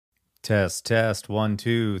Test, test, 1,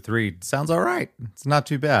 2, 3. Sounds all right. It's not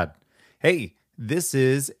too bad. Hey, this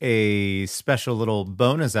is a special little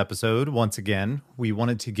bonus episode. Once again, we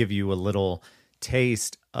wanted to give you a little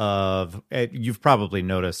taste of, you've probably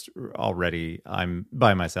noticed already, I'm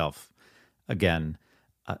by myself again.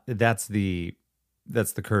 That's the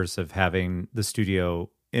curse of having the studio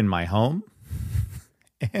in my home.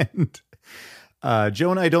 And Joe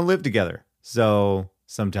and I don't live together. So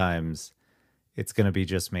sometimes it's going to be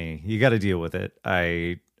just me. You got to deal with it.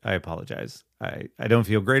 I apologize. I don't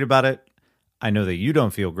feel great about it. I know that you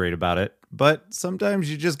don't feel great about it, but sometimes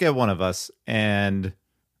you just get one of us. And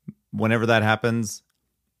whenever that happens,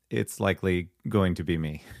 it's likely going to be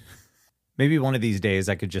me. Maybe one of these days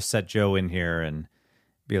I could just set Joe in here and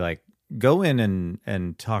be like, go in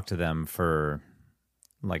and talk to them for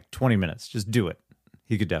like 20 minutes. Just do it.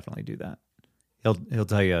 He could definitely do that. He'll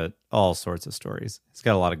tell you all sorts of stories. He's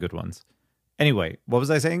got a lot of good ones. Anyway, what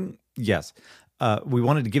was I saying? Yes. We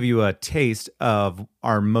wanted to give you a taste of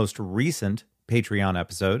our most recent Patreon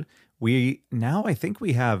episode. I think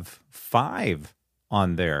we have 5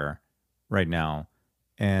 on there right now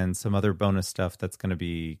and some other bonus stuff that's going to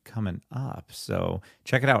be coming up. So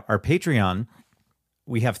check it out. Our Patreon,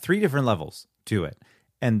 we have 3 different levels to it.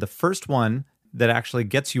 And the first one that actually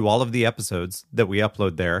gets you all of the episodes that we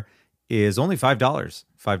upload there is only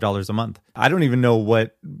 $5 a month. I don't even know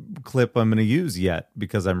what clip I'm going to use yet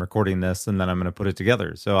because I'm recording this and then I'm going to put it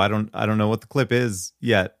together. So I don't know what the clip is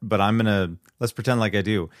yet, but let's pretend like I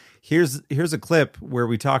do. Here's a clip where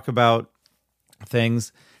we talk about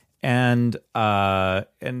things and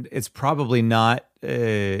it's probably not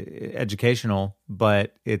educational,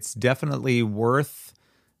 but it's definitely worth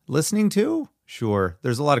listening to. Sure.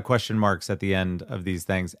 There's a lot of question marks at the end of these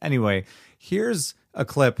things. Anyway, here's a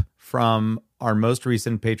clip from our most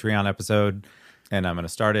recent Patreon episode, and I'm going to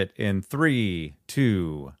start it in 3,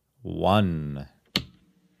 2, 1.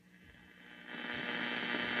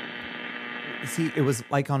 See, it was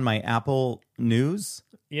like on my Apple News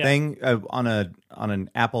thing on an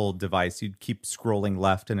Apple device. You'd keep scrolling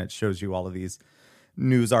left, and it shows you all of these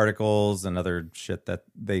news articles and other shit that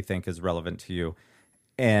they think is relevant to you.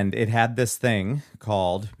 And it had this thing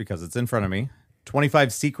called, because it's in front of me,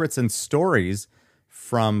 25 Secrets and Stories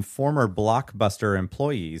from Former Blockbuster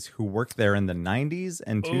Employees who worked there in the 90s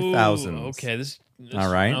and 2000s. Ooh, okay, this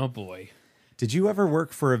all right. Oh, boy. Did you ever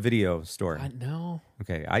work for a video store? No.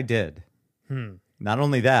 Okay, I did. Not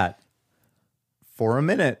only that, for a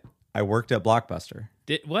minute, I worked at Blockbuster.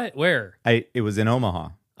 Did what? Where? It was in Omaha.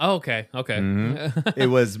 Oh, okay. Mm-hmm. It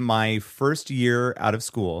was my first year out of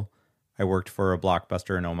school. I worked for a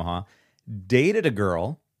Blockbuster in Omaha, dated a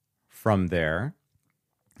girl from there,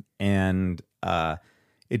 and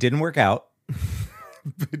it didn't work out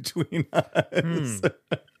between us.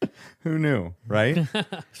 Who knew, right?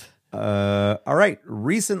 All right.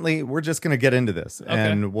 Recently, we're just going to get into this,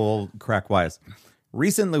 and we'll crack wise.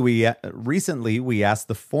 Recently, we asked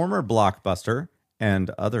the former Blockbuster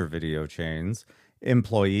and other video chains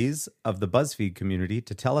employees of the BuzzFeed community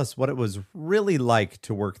to tell us what it was really like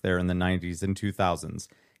to work there in the 90s and 2000s.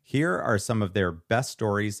 Here are some of their best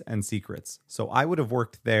stories and secrets. So I would have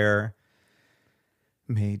worked there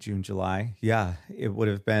May, June, July. Yeah, it would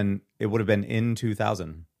have been in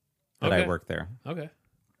 2000 that I worked there. Okay.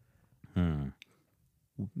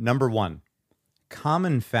 Number 1,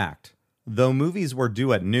 common fact. Though movies were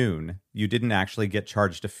due at noon, you didn't actually get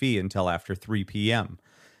charged a fee until after 3 p.m.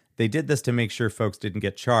 They did this to make sure folks didn't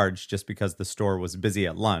get charged just because the store was busy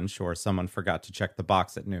at lunch or someone forgot to check the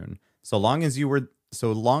box at noon. So long as you were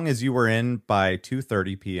in by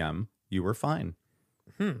 2:30 p.m., you were fine.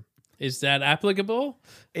 Is that applicable?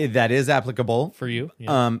 That is applicable For you?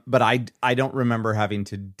 Yeah. But I don't remember having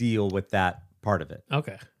to deal with that part of it.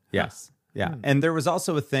 Okay. Yes. Yeah. And there was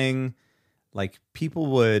also a thing like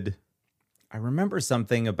I remember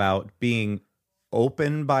something about being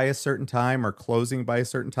open by a certain time or closing by a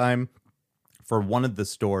certain time for one of the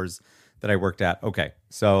stores that I worked at. Okay,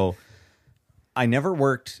 so I never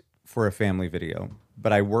worked for a family video,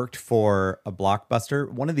 but I worked for a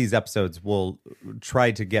Blockbuster. One of these episodes will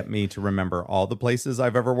try to get me to remember all the places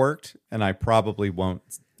I've ever worked, and I probably won't.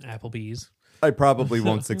 Applebee's. I probably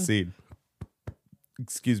won't succeed.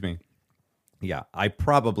 Excuse me. Yeah, I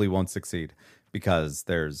probably won't succeed because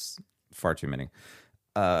there's far too many.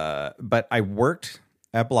 But I worked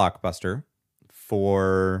at Blockbuster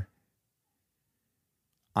for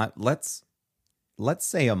let's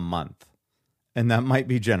say a month, and that might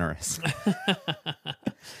be generous.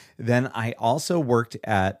 Then I also worked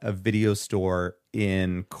at a video store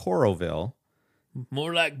in Coralville.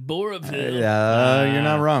 More like Boroville. You're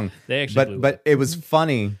not wrong. They actually but it was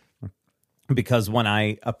funny because when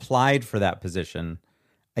I applied for that position,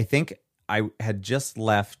 I think I had just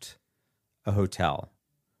left a hotel.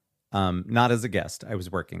 Not as a guest. I was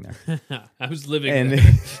working there. I was living And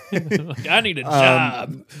there. Like, I need a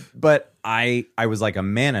job. but I was like a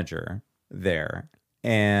manager there.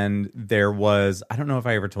 And there was, I don't know if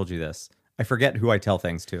I ever told you this. I forget who I tell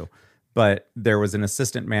things to, but there was an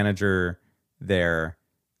assistant manager there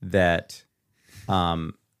that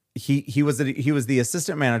he was the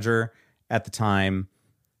assistant manager at the time.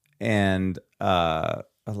 And how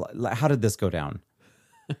did this go down?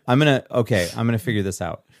 I'm gonna figure this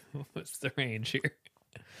out. What's the range here?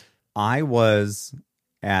 I was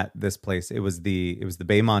at this place. It was the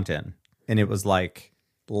Baymont Inn, and it was like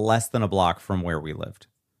less than a block from where we lived.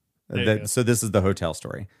 There you go. So this is the hotel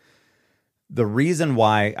story. The reason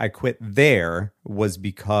why I quit there was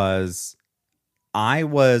because I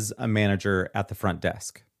was a manager at the front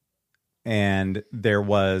desk, and there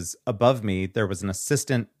was above me, there was an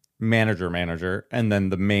assistant manager, and then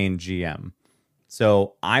the main GM.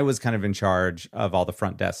 So I was kind of in charge of all the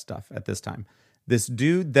front desk stuff at this time. This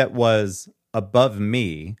dude that was above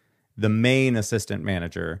me, the main assistant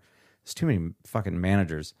manager, there's too many fucking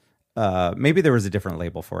managers. Maybe there was a different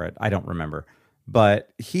label for it. I don't remember. But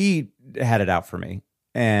he had it out for me.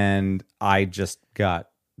 And I just got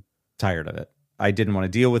tired of it. I didn't want to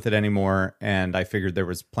deal with it anymore. And I figured there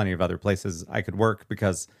was plenty of other places I could work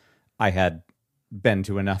because I had been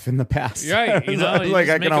to enough in the past. Right. You know, you like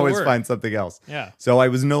just I make can it always work. find something else. Yeah. So I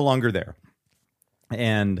was no longer there.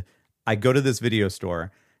 And I go to this video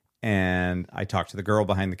store and I talk to the girl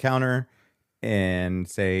behind the counter and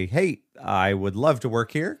say, hey, I would love to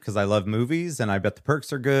work here because I love movies and I bet the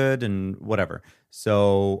perks are good and whatever.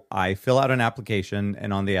 So I fill out an application,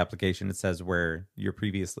 and on the application it says where your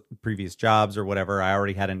previous jobs or whatever. I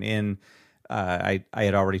already had an in. I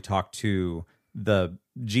had already talked to the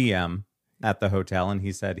GM at the hotel, and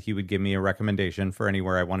he said he would give me a recommendation for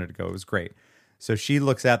anywhere I wanted to go. It was great. So she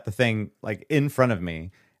looks at the thing like in front of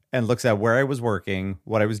me and looks at where I was working,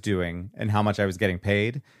 what I was doing, and how much I was getting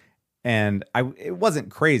paid. And it wasn't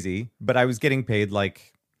crazy, but I was getting paid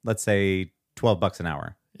like, let's say $12 an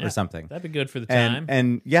hour Yeah, or something. That'd be good for the time.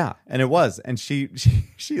 And yeah, and it was. And she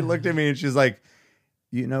looked at me and she's like,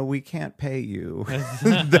 we can't pay you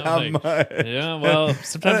that Like, much. yeah, well,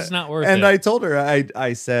 sometimes it's not worth And it. I told her,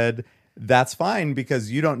 I said, that's fine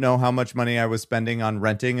because you don't know how much money I was spending on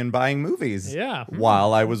renting and buying movies Yeah.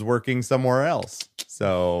 while I was working somewhere else.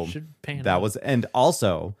 So Should pan that out. was, and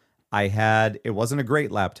also it wasn't a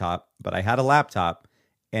great laptop, but I had a laptop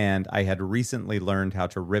and I had recently learned how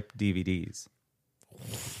to rip DVDs.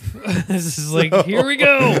 This is like, here we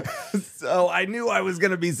go. So I knew I was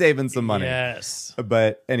going to be saving some money. Yes.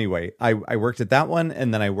 But anyway, I worked at that one,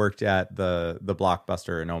 and then I worked at the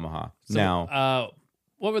Blockbuster in Omaha. So,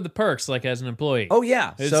 what were the perks like as an employee? Oh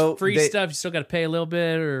yeah, It's so free stuff. You still got to pay a little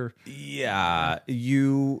bit, or Yeah,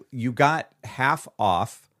 you got half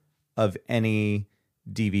off of any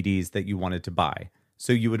DVDs that you wanted to buy.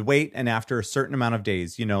 So you would wait, and after a certain amount of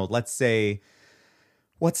days, let's say,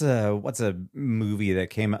 what's a movie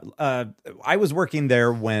that came out? I was working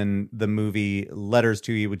there when the movie Letters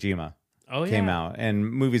to Iwo Jima came out, and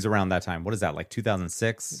movies around that time. What is that, like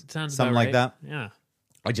 2006? Sounds something about like right. that. Yeah.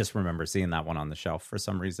 I just remember seeing that one on the shelf for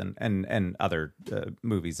some reason, and other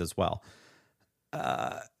movies as well.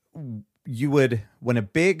 You would, when a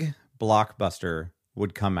big blockbuster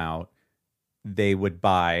would come out, they would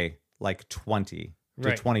buy like 20 to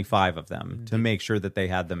Right. 25 of them to make sure that they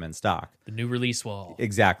had them in stock. The new release wall.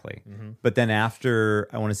 Exactly. But then after,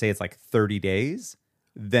 I want to say it's like 30 days,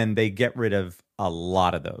 then they get rid of a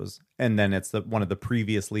lot of those. And then it's one of the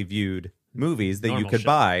previously viewed movies that you Normal could shit.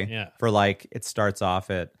 buy Yeah. for like, it starts off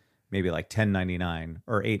at maybe like $10.99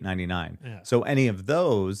 or $8.99. Yeah. So any of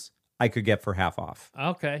those I could get for half off.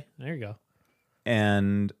 Okay, there you go.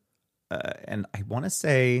 And I want to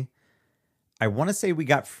say we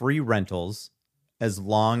got free rentals as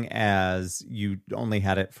long as you only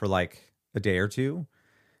had it for like a day or two.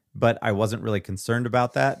 But I wasn't really concerned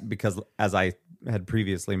about that because, as I had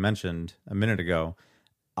previously mentioned a minute ago,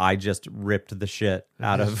 I just ripped the shit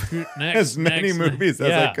out of Next, as many next. movies as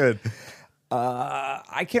Yeah. I could.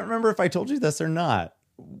 I can't remember if I told you this or not.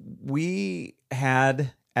 We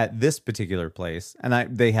had at this particular place,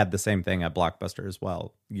 and they had the same thing at Blockbuster as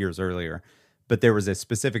well years earlier, but there was a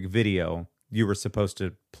specific video you were supposed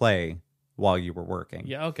to play while you were working.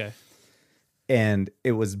 Yeah, okay. And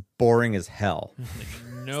it was boring as hell.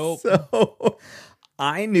 Nope. So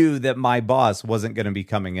I knew that my boss wasn't going to be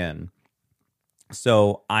coming in.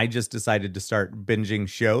 So I just decided to start binging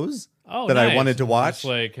shows Oh, that I nice. wanted to watch. It's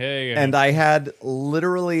like, hey, And I had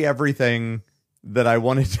literally everything that I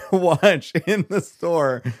wanted to watch in the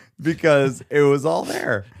store because it was all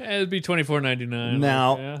there. It'd be $24.99.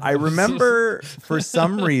 Now, I remember for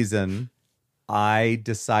some reason, I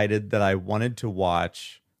decided that I wanted to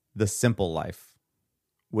watch The Simple Life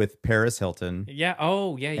with Paris Hilton Yeah.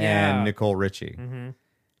 Oh, yeah. and Nicole Richie. Mm-hmm.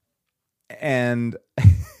 And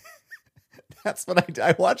that's what I did.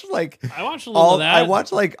 I watched I watched a little of that. I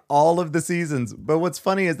watched like all of the seasons. But what's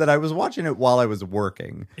funny is that I was watching it while I was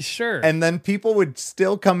working. Sure. And then people would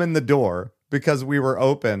still come in the door because we were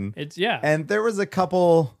open. Yeah. And there was a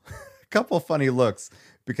couple funny looks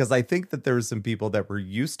because I think that there were some people that were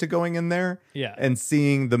used to going in there Yeah. and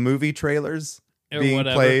seeing the movie trailers Or being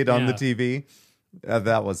whatever, played on the yeah. TV.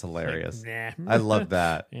 That was hilarious. Nah. I love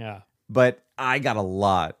that. Yeah. But I got a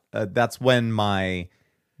lot. That's when my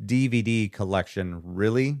DVD collection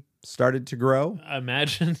really started to grow.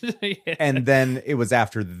 Imagine. Yeah. And then it was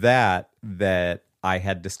after that that I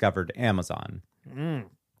had discovered Amazon. Mm.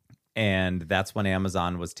 And that's when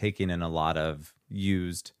Amazon was taking in a lot of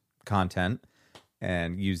used content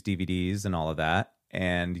and used DVDs and all of that.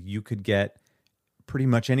 And you could get pretty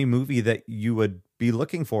much any movie that you would be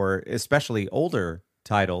looking for, especially older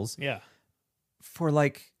titles, Yeah. for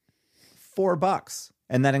like $4.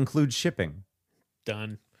 And that includes shipping.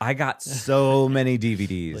 Done. I got so many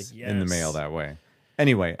DVDs Like, in the yes. mail that way.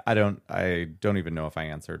 Anyway, I don't even know if I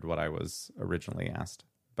answered what I was originally asked,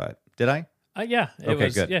 but did I? Yeah. It Okay,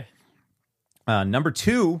 was, good. Yeah. Number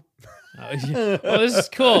 2, Yeah. Well, this is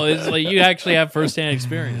cool. It's like you actually have firsthand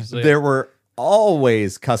experience. Like, there were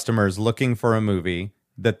always customers looking for a movie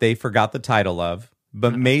that they forgot the title of,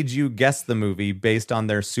 but made you guess the movie based on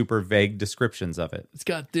their super vague descriptions of it. it's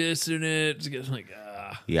got this in it. It's got like,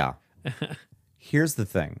 Yeah. Here's the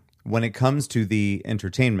thing. When it comes to the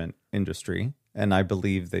entertainment industry, and I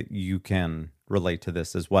believe that you can relate to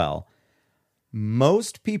this as well,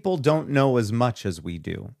 most people don't know as much as we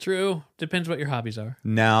do. true. Depends what your hobbies are.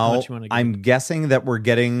 Now, much you wanna get I'm guessing that we're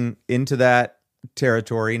getting into that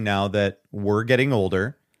territory now that we're getting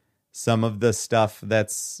older. Some of the stuff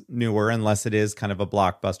that's newer, unless it is kind of a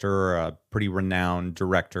blockbuster or a pretty renowned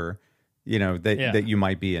director, that you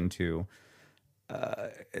might be into.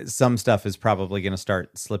 Some stuff is probably going to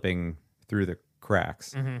start slipping through the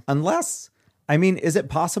cracks. Mm-hmm. Unless, is it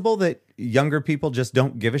possible that younger people just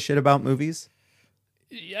don't give a shit about movies?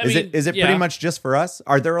 Is it yeah. pretty much just for us?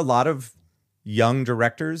 Are there a lot of young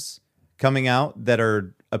directors coming out that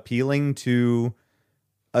are appealing to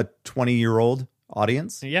a 20-year-old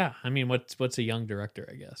audience? Yeah. I mean, what's a young director,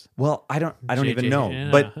 I guess? Well, I don't even JJ, know.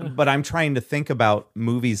 yeah. But I'm trying to think about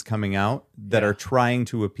movies coming out that Yeah. are trying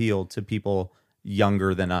to appeal to people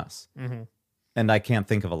younger than us. Mm-hmm. And I can't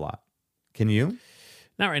think of a lot. Can you?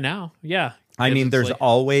 Not right now. Yeah. I mean, It's there's like-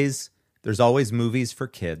 always movies for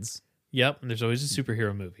kids. Yep. And there's always a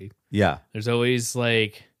superhero movie. Yeah. There's always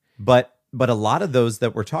like, But a lot of those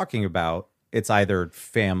that we're talking about, it's either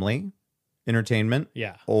family entertainment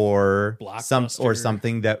yeah. or Blockbuster.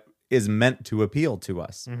 something that is meant to appeal to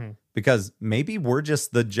us. Mhm. Because maybe we're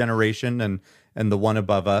just the generation and the one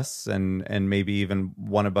above us and maybe even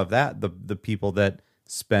one above that, the people that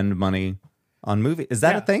spend money on movies. Is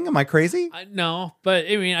that a Yeah. thing? Am I crazy? No, but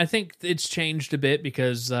I mean, I think it's changed a bit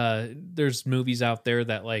because there's movies out there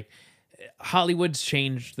that like Hollywood's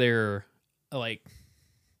changed their like,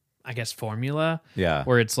 I guess, formula Yeah.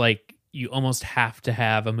 where it's like you almost have to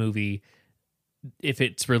have a movie. If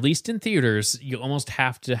it's released in theaters, you almost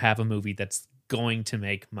have to have a movie that's going to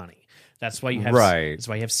make money. That's why you have Right. That's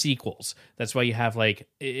why you have sequels. That's why you have like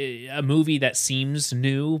a movie that seems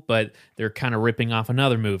new, but they're kind of ripping off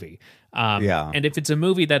another movie. Yeah. And if it's a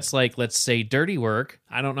movie that's like, let's say, Dirty Work,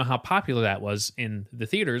 I don't know how popular that was in the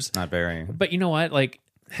theaters, Not very. but you know what? Like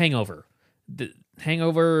Hangover.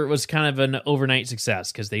 Hangover was kind of an overnight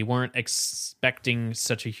success because they weren't expecting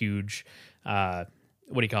such a huge, what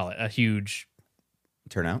do you call it? A huge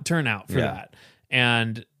Turnout? turnout for Yeah. that.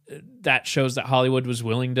 And that shows that Hollywood was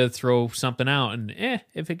willing to throw something out. And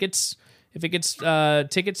if it gets tickets,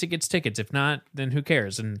 it gets tickets. If not, then who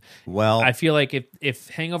cares? And Well, I feel like if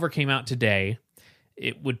Hangover came out today,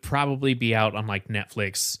 it would probably be out on like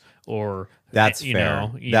Netflix or that's you fair.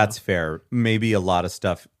 know, you That's know. fair. Maybe a lot of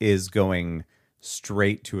stuff is going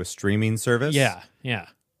straight to a streaming service. Yeah.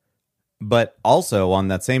 But also on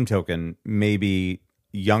that same token, maybe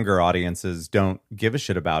younger audiences don't give a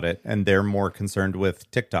shit about it and they're more concerned with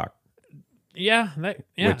TikTok, Yeah.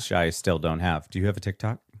 which I still don't have. Do you have a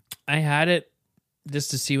TikTok? I had it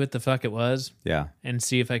just to see what the fuck it was Yeah. and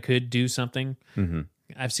see if I could do something. Mm-hmm.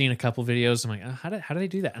 I've seen a couple videos. I'm like, how do they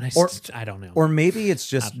do that? And I don't know. Or maybe it's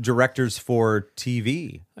just directors for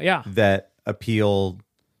TV yeah. that appeal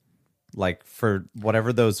like for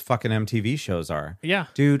whatever those fucking MTV shows are. Yeah.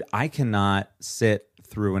 Dude, I cannot sit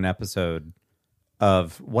through an episode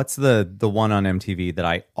of what's the one on MTV that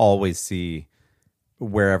I always see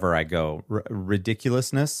wherever I go?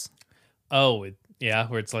 Ridiculousness. Oh, yeah,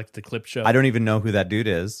 where it's like the clip show. I don't even know who that dude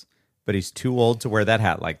is, but he's too old to wear that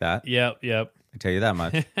hat like that. Yep. I tell you that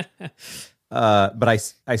much.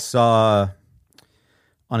 But I saw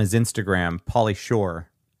on his Instagram, Pauly Shore,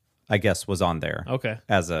 I guess, was on there. Okay.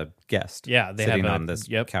 As a guest. Yeah, they sitting have on this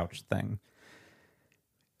couch thing.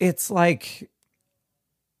 It's like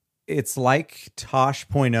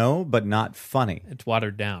Tosh.0, but not funny. It's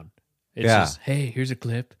watered down. It's just, hey, here's a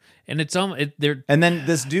clip, and it's they're and then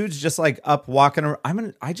this dude's just like up walking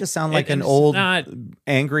around. I just sound like an it's old not,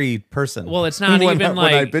 angry person. Well, it's not when, even when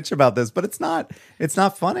I like bitch about this, but it's not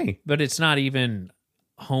funny. But it's not even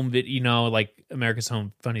home video, like America's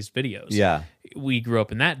Home Funniest Videos. Yeah, we grew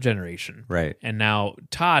up in that generation, right? And now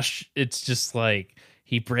Tosh, it's just like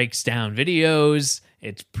he breaks down videos.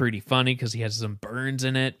 It's pretty funny because he has some burns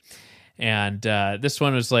in it, and this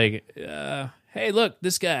one was like. Hey, look,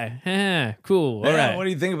 this guy. Cool. All right. What do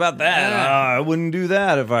you think about that? I wouldn't do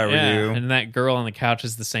that if I were you. And that girl on the couch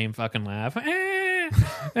is the same fucking laugh.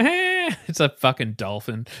 It's a fucking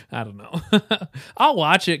dolphin. I don't know. I'll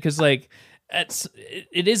watch it because, like,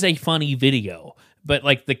 it is a funny video, but,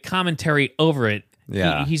 like, the commentary over it,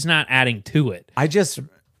 he's not adding to it.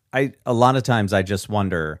 A lot of times I just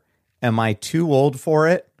wonder, am I too old for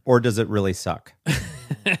it or does it really suck?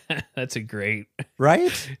 That's a great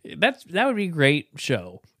right. That would be a great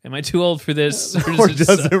show. Am I too old for this, or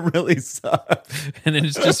does it really suck? And then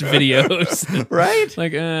it's just videos, right?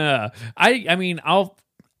 Like, I mean,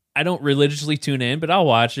 I don't religiously tune in, but I'll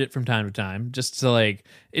watch it from time to time, just to like.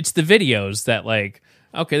 It's the videos that like.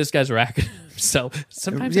 Okay, this guy's racking himself.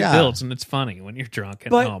 Sometimes it builds and it's funny when you're drunk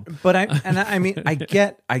at home. But I mean I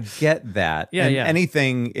get that. Yeah, and yeah.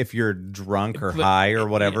 anything if you're drunk or high or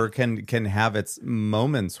whatever can have its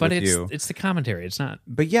moments with you. But it's the commentary. It's not.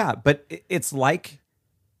 But it's like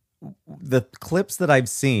the clips that I've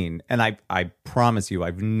seen, and I promise you,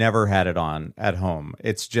 I've never had it on at home.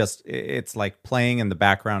 It's like playing in the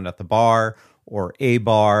background at the bar. Or a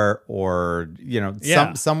bar, or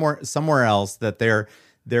somewhere else that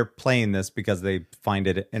they're playing this because they find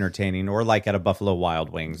it entertaining, or like at a Buffalo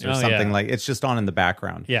Wild Wings or something like it's just on in the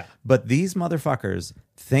background. Yeah. But these motherfuckers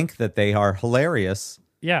think that they are hilarious.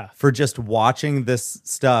 Yeah. For just watching this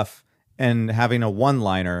stuff and having a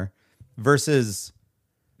one-liner, versus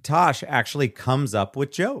Tosh actually comes up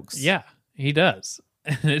with jokes. Yeah, he does.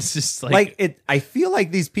 And it's just like I feel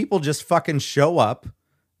like these people just fucking show up,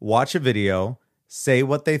 watch a video, say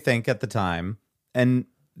what they think at the time, and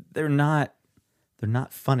they're not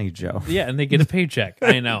funny, Joe. Yeah, and they get a paycheck.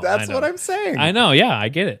 I know. That's what I'm saying. I know. Yeah, I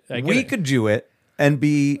get it. We could do it and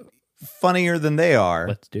be funnier than they are.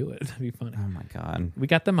 Let's do it. That'd be funny. Oh my god. We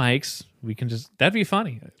got the mics. We can that'd be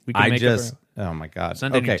funny. We can make it. Oh my god.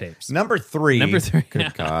 Send in your tapes. Number three.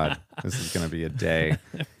 Good God. This is going to be a day.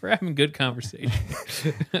 We're having good conversation.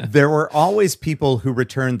 There were always people who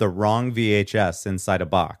returned the wrong VHS inside a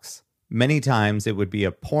box. Many times it would be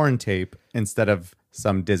a porn tape instead of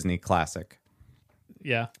some Disney classic.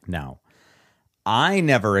 Yeah. Now, I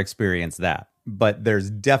never experienced that, but there's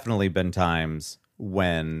definitely been times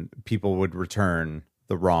when people would return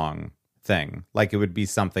the wrong thing. Like it would be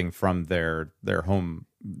something from their home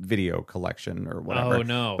video collection or whatever. Oh,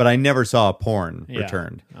 no. But I never saw a porn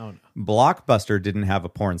returned. Oh, no. Blockbuster didn't have a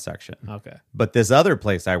porn section. Okay. But this other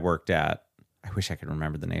place I worked at, I wish I could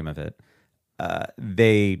remember the name of it.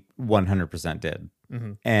 They 100% did.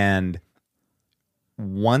 Mm-hmm. And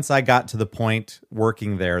once I got to the point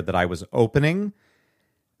working there that I was opening,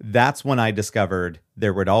 that's when I discovered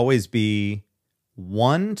there would always be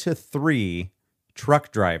 1 to 3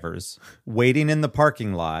 truck drivers waiting in the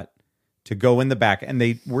parking lot to go in the back. And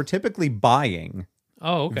they were typically buying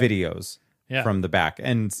videos from the back.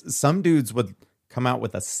 And some dudes would come out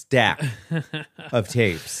with a stack of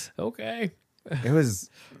tapes. Okay. It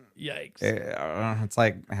was... Yikes. It's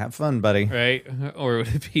like, have fun, buddy. Right? Or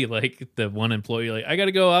would it be like the one employee, like, I got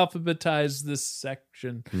to go alphabetize this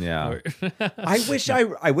section. Yeah. I wish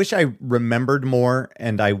I remembered more,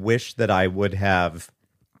 and I wish that I would have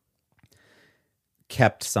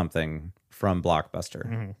kept something from Blockbuster.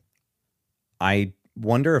 Mm-hmm. I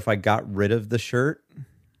wonder if I got rid of the shirt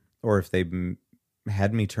or if they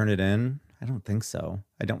had me turn it in. I don't think so.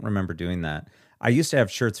 I don't remember doing that. I used to have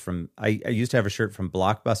shirts from, I used to have a shirt from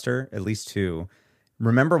Blockbuster, at least 2.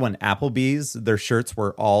 Remember when Applebee's, their shirts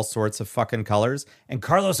were all sorts of fucking colors? And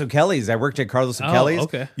Carlos O'Kelly's, I worked at Carlos O'Kelly's.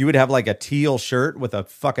 Okay. You would have like a teal shirt with a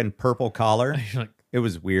fucking purple collar. It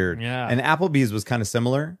was weird. Yeah. And Applebee's was kind of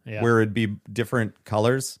similar, Yeah. where it'd be different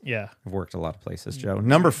colors. Yeah. I've worked a lot of places, Joe.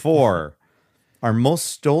 Number 4, our most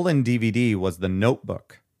stolen DVD was The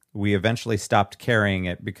Notebook. We eventually stopped carrying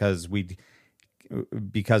it because we'd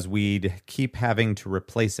keep having to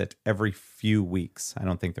replace it every few weeks. I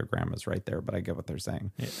don't think their grammar's right there, but I get what they're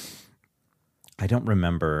saying. Yeah. I don't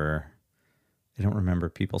remember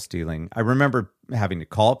people stealing. I remember having to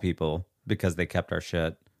call people because they kept our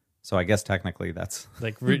shit. So I guess technically that's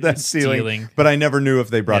Like that's stealing. But I never knew if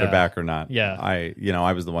they brought it Yeah. back or not. Yeah. I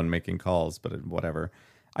was the one making calls, but whatever.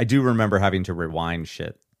 I do remember having to rewind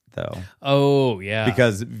shit though. Oh, yeah.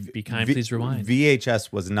 Because Be kind, please rewind.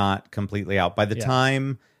 VHS was not completely out. By the Yeah.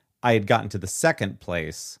 time I had gotten to the second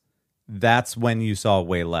place, that's when you saw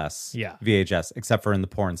way less Yeah. VHS, except for in the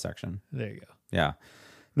porn section. There you go. Yeah.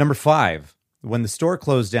 Number 5, when the store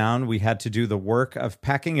closed down, we had to do the work of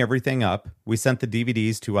packing everything up. We sent the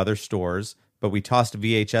DVDs to other stores, but we tossed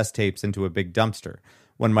VHS tapes into a big dumpster.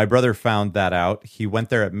 When my brother found that out, he went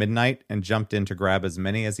there at midnight and jumped in to grab as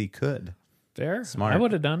many as he could. Fair. Smart. I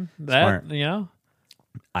would have done that. Smart. You know?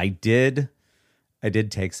 I did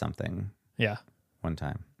take something Yeah. one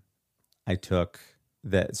time. I took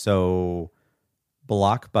that. So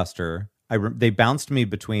Blockbuster, they bounced me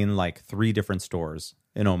between like 3 different stores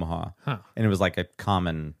in Omaha. Huh. And it was like a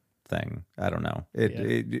common thing. I don't know. Yeah.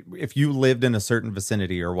 If you lived in a certain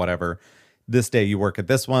vicinity or whatever, this day you work at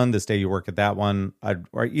this one, this day you work at that one,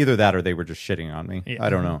 or either that or they were just shitting on me. Yeah. I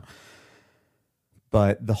don't know.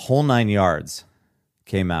 But The Whole 9 Yards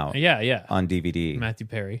came out Yeah. on DVD. Matthew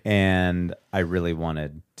Perry. And I really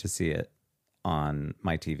wanted to see it on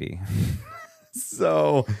my TV.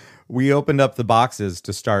 So we opened up the boxes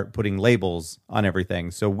to start putting labels on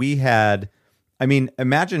everything. So we had,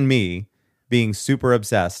 imagine me being super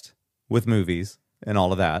obsessed with movies and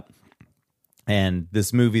all of that. And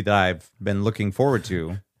this movie that I've been looking forward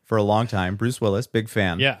to for a long time, Bruce Willis, big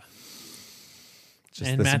fan. Yeah. Just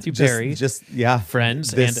And Matthew Perry.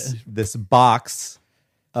 Friends. This box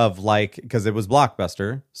of because it was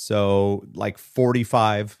Blockbuster, so like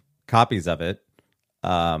 45 copies of it.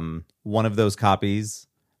 One of those copies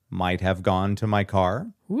might have gone to my car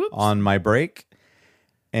Whoops. on my break,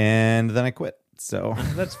 and then I quit. So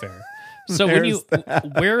That's fair. So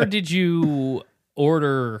where did you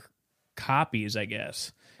order copies, I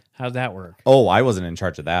guess? How'd that work? oh, I wasn't in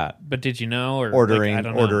charge of that. But did you know? Or Ordering I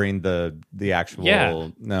don't know. ordering the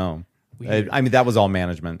actual no. Weird. That was all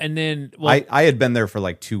management. And then I had been there for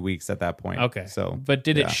like 2 weeks at that point. okay. So But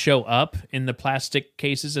did yeah. it show up in the plastic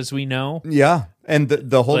cases as we know? Yeah. And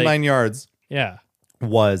the whole 9 yards Yeah.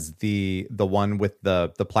 was the one with the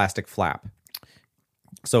plastic flap.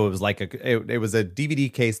 So it was like it was a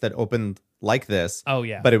DVD case that opened like this. Oh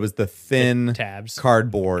yeah. But it was the thin tabs.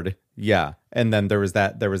 cardboard. Yeah. And then there was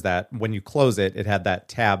that when you close it, it had that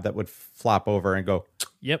tab that would flop over and go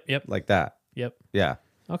Yep. like that. Yep. Yeah.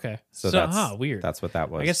 Okay. So that's weird. That's what that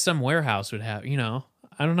was. I guess some warehouse would have,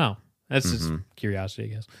 I don't know. That's just Mm-hmm. curiosity,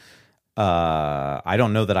 I guess. I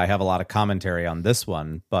don't know that I have a lot of commentary on this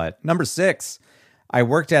one, but number 6, I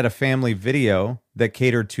worked at a family video that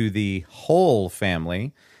catered to the whole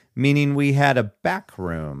family, meaning we had a back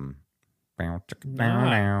room.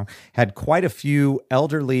 Had quite a few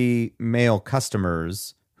elderly male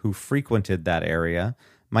customers who frequented that area.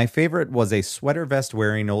 My favorite was a sweater vest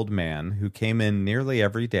wearing old man who came in nearly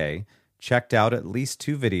every day, checked out at least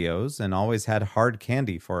 2 videos, and always had hard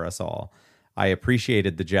candy for us all. I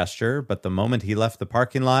appreciated the gesture, but the moment he left the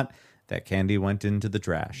parking lot, that candy went into the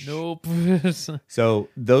trash. Nope. So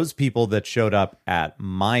those people that showed up at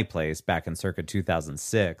my place back in circa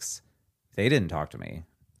 2006, they didn't talk to me.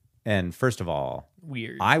 And first of all,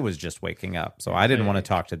 Weird. I was just waking up, so I didn't want to Right.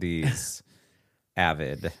 talk to these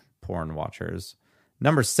avid porn watchers.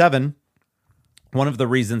 Number 7, one of the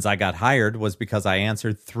reasons I got hired was because I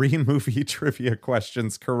answered 3 movie trivia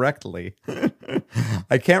questions correctly.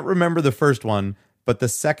 I can't remember the first one, but the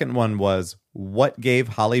second one was, what gave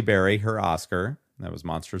Halle Berry her Oscar? That was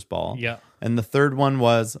Monsters Ball. Yeah. And the third one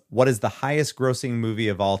was, what is the highest grossing movie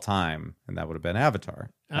of all time? And that would have been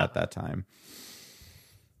Avatar at that time.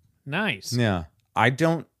 Nice. Yeah. I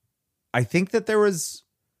think that there was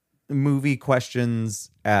movie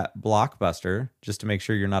questions at Blockbuster just to make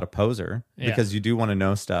sure you're not a poser Yeah. because you do want to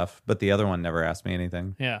know stuff, but the other one never asked me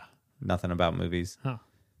anything. Yeah. Nothing about movies. Huh.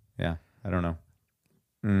 Yeah, I don't know.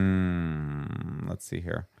 Let's see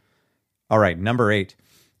here. All right, number 8.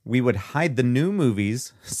 We would hide the new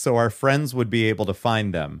movies so our friends would be able to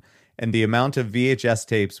find them. And the amount of VHS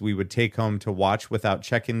tapes we would take home to watch without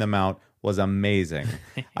checking them out was amazing.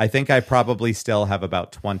 I think I probably still have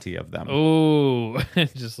about 20 of them. Oh,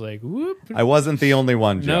 just like, whoop. I wasn't the only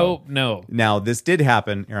one, Joe. No. Now, this did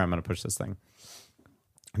happen. Here, I'm going to push this thing.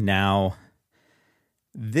 Now,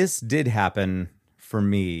 this did happen for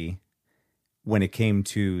me when it came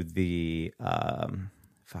to the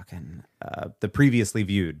the previously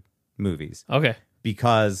viewed movies. Okay.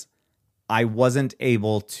 Because I wasn't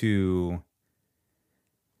able to...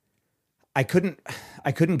 I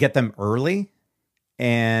couldn't get them early,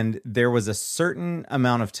 and there was a certain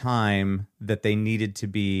amount of time that they needed to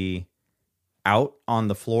be out on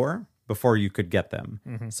the floor before you could get them.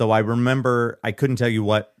 Mm-hmm. So I remember, I couldn't tell you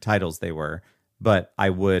what titles they were, but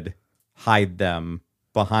I would hide them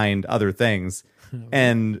behind other things.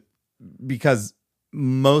 And because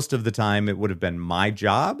most of the time it would have been my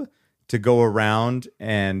job to go around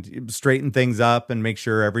and straighten things up and make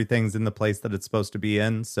sure everything's in the place that it's supposed to be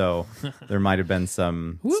in. So there might have been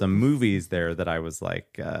some movies there that I was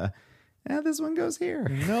like, this one goes here.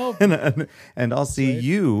 Nope. and I'll see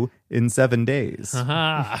you in 7 days.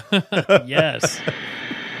 Yes.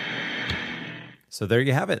 So there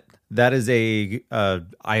you have it. That is I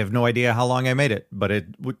have no idea how long I made it, but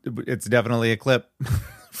it's definitely a clip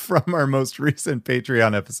from our most recent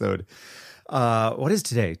Patreon episode. What is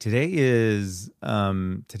today? Today is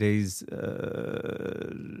today's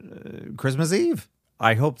Christmas Eve.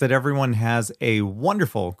 I hope that everyone has a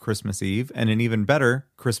wonderful Christmas Eve and an even better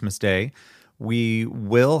Christmas Day. We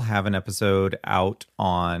will have an episode out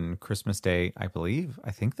on Christmas Day, I believe.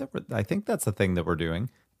 I think that's the thing that we're doing.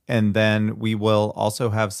 And then we will also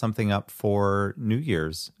have something up for New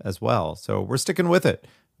Year's as well. So we're sticking with it.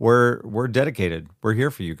 We're dedicated. We're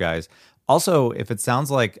here for you guys. Also, if it sounds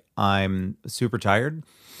like I'm super tired,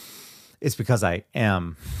 it's because I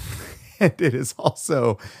am. And it is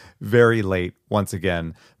also very late once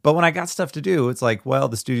again. But when I got stuff to do, it's like, well,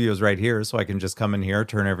 the studio's right here, so I can just come in here,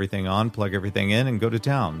 turn everything on, plug everything in, and go to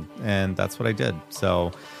town. And that's what I did.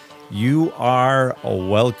 So you are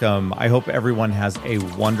welcome. I hope everyone has a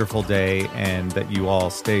wonderful day and that you all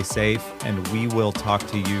stay safe. And we will talk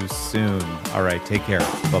to you soon. All right, take care.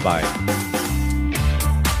 Bye-bye.